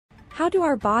How do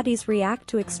our bodies react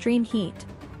to extreme heat?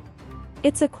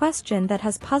 It's a question that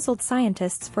has puzzled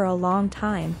scientists for a long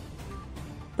time.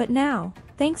 But now,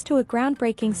 thanks to a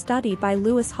groundbreaking study by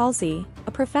Lewis Halsey, a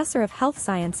professor of health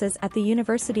sciences at the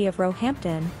University of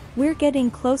Roehampton, we're getting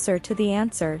closer to the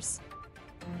answers.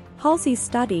 Halsey's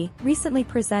study, recently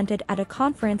presented at a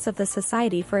conference of the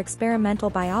Society for Experimental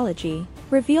Biology,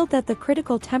 revealed that the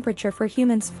critical temperature for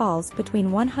humans falls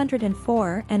between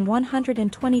 104 and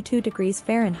 122 degrees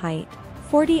Fahrenheit,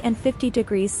 40 and 50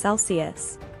 degrees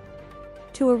Celsius.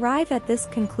 To arrive at this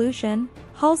conclusion,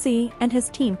 Halsey and his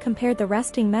team compared the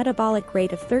resting metabolic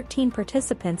rate of 13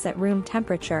 participants at room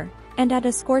temperature, and at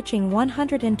a scorching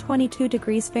 122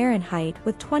 degrees Fahrenheit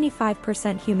with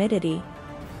 25% humidity.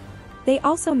 They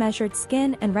also measured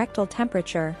skin and rectal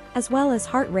temperature, as well as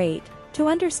heart rate, to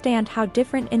understand how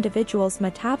different individuals'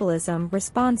 metabolism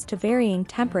responds to varying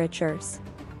temperatures.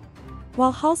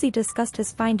 While Halsey discussed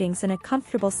his findings in a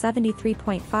comfortable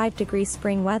 73.5 degree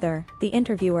spring weather, the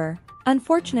interviewer,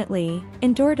 unfortunately,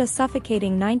 endured a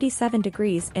suffocating 97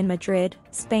 degrees in Madrid,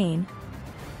 Spain.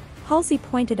 Halsey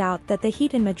pointed out that the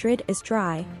heat in Madrid is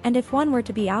dry, and if one were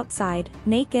to be outside,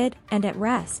 naked, and at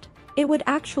rest, it would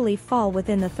actually fall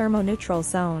within the thermoneutral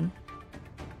zone.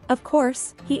 Of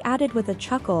course, he added with a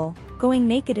chuckle, going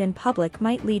naked in public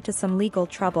might lead to some legal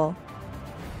trouble.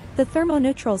 The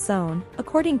thermoneutral zone,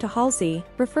 according to Halsey,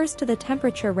 refers to the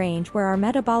temperature range where our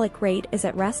metabolic rate is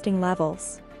at resting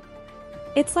levels.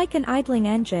 It's like an idling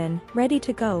engine, ready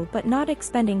to go but not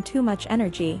expending too much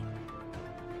energy.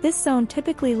 This zone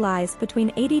typically lies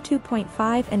between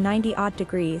 82.5 and 90-odd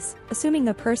degrees, assuming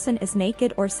the person is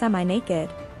naked or semi-naked.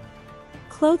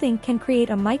 Clothing can create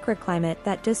a microclimate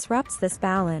that disrupts this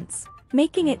balance,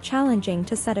 making it challenging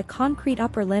to set a concrete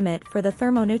upper limit for the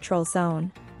thermoneutral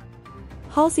zone.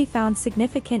 Halsey found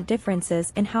significant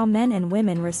differences in how men and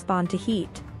women respond to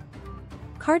heat.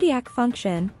 Cardiac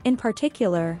function, in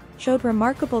particular, showed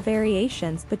remarkable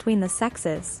variations between the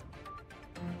sexes.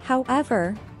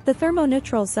 However, the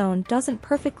thermoneutral zone doesn't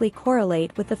perfectly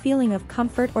correlate with the feeling of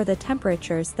comfort or the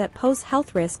temperatures that pose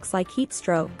health risks like heat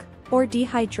stroke or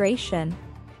dehydration.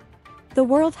 The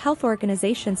World Health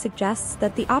Organization suggests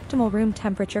that the optimal room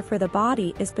temperature for the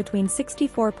body is between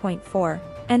 64.4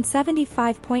 and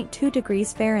 75.2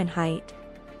 degrees Fahrenheit.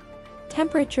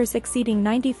 Temperatures exceeding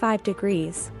 95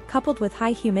 degrees, coupled with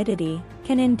high humidity,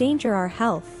 can endanger our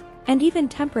health, and even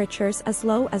temperatures as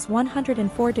low as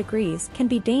 104 degrees can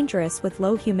be dangerous with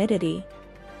low humidity.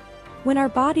 When our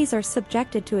bodies are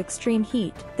subjected to extreme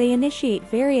heat, they initiate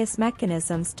various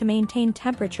mechanisms to maintain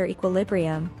temperature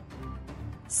equilibrium.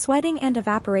 Sweating and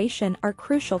evaporation are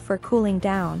crucial for cooling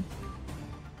down.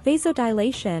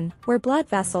 Vasodilation, where blood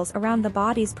vessels around the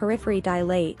body's periphery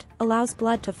dilate, allows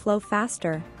blood to flow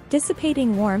faster,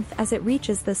 dissipating warmth as it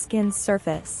reaches the skin's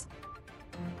surface.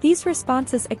 These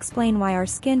responses explain why our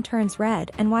skin turns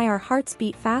red and why our hearts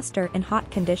beat faster in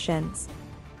hot conditions.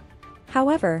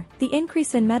 However, the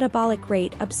increase in metabolic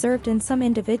rate observed in some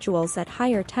individuals at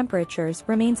higher temperatures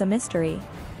remains a mystery.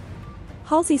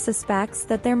 Halsey suspects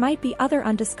that there might be other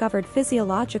undiscovered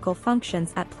physiological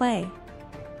functions at play.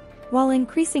 While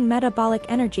increasing metabolic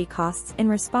energy costs in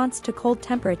response to cold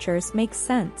temperatures makes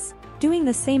sense, doing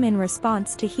the same in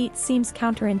response to heat seems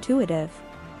counterintuitive.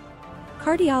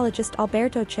 Cardiologist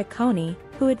Alberto Ciccone,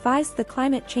 who advised the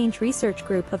climate change research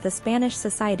group of the Spanish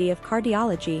Society of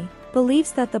Cardiology,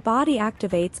 believes that the body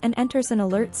activates and enters an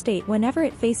alert state whenever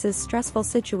it faces stressful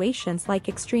situations like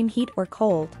extreme heat or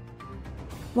cold.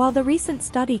 While the recent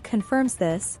study confirms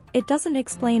this, it doesn't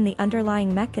explain the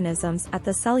underlying mechanisms at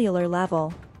the cellular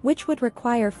level, which would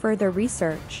require further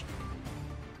research.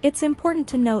 It's important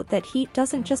to note that heat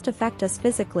doesn't just affect us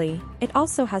physically, it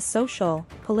also has social,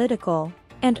 political,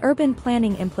 and urban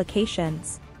planning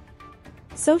implications.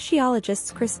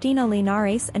 Sociologists Cristina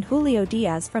Linares and Julio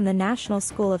Diaz from the National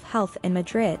School of Health in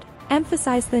Madrid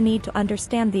emphasize the need to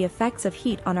understand the effects of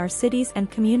heat on our cities and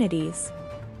communities.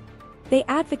 They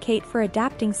advocate for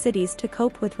adapting cities to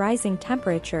cope with rising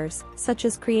temperatures, such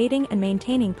as creating and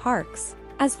maintaining parks,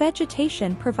 as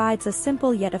vegetation provides a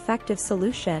simple yet effective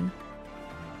solution.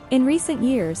 In recent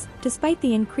years, despite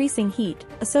the increasing heat,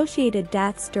 associated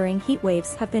deaths during heat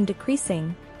waves have been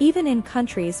decreasing, even in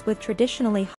countries with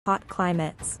traditionally hot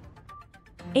climates.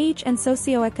 Age and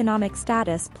socioeconomic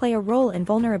status play a role in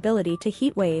vulnerability to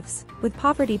heat waves, with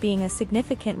poverty being a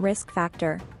significant risk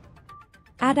factor.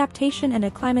 Adaptation and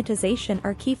acclimatization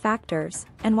are key factors,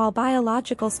 and while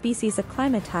biological species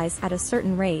acclimatize at a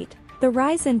certain rate, the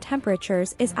rise in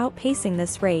temperatures is outpacing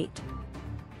this rate.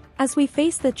 As we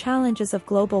face the challenges of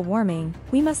global warming,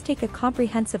 we must take a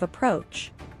comprehensive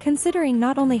approach, considering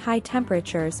not only high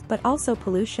temperatures but also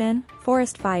pollution,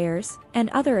 forest fires, and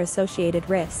other associated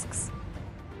risks.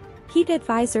 Heat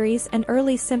advisories and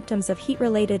early symptoms of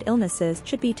heat-related illnesses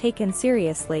should be taken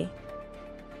seriously.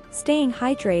 Staying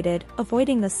hydrated,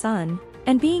 avoiding the sun,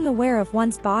 and being aware of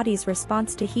one's body's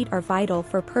response to heat are vital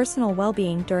for personal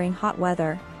well-being during hot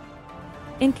weather.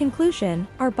 In conclusion,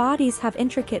 our bodies have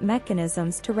intricate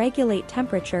mechanisms to regulate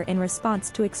temperature in response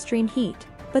to extreme heat,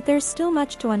 but there's still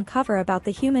much to uncover about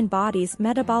the human body's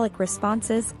metabolic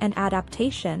responses and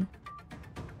adaptation.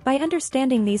 By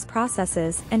understanding these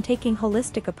processes and taking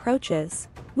holistic approaches,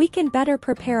 we can better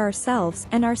prepare ourselves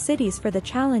and our cities for the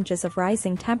challenges of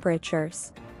rising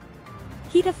temperatures.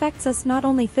 Heat affects us not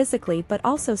only physically but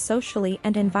also socially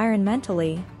and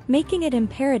environmentally, making it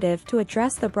imperative to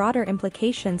address the broader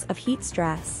implications of heat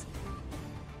stress.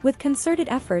 With concerted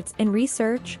efforts in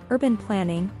research, urban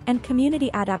planning, and community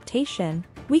adaptation,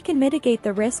 we can mitigate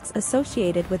the risks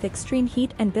associated with extreme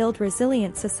heat and build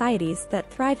resilient societies that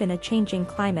thrive in a changing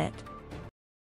climate.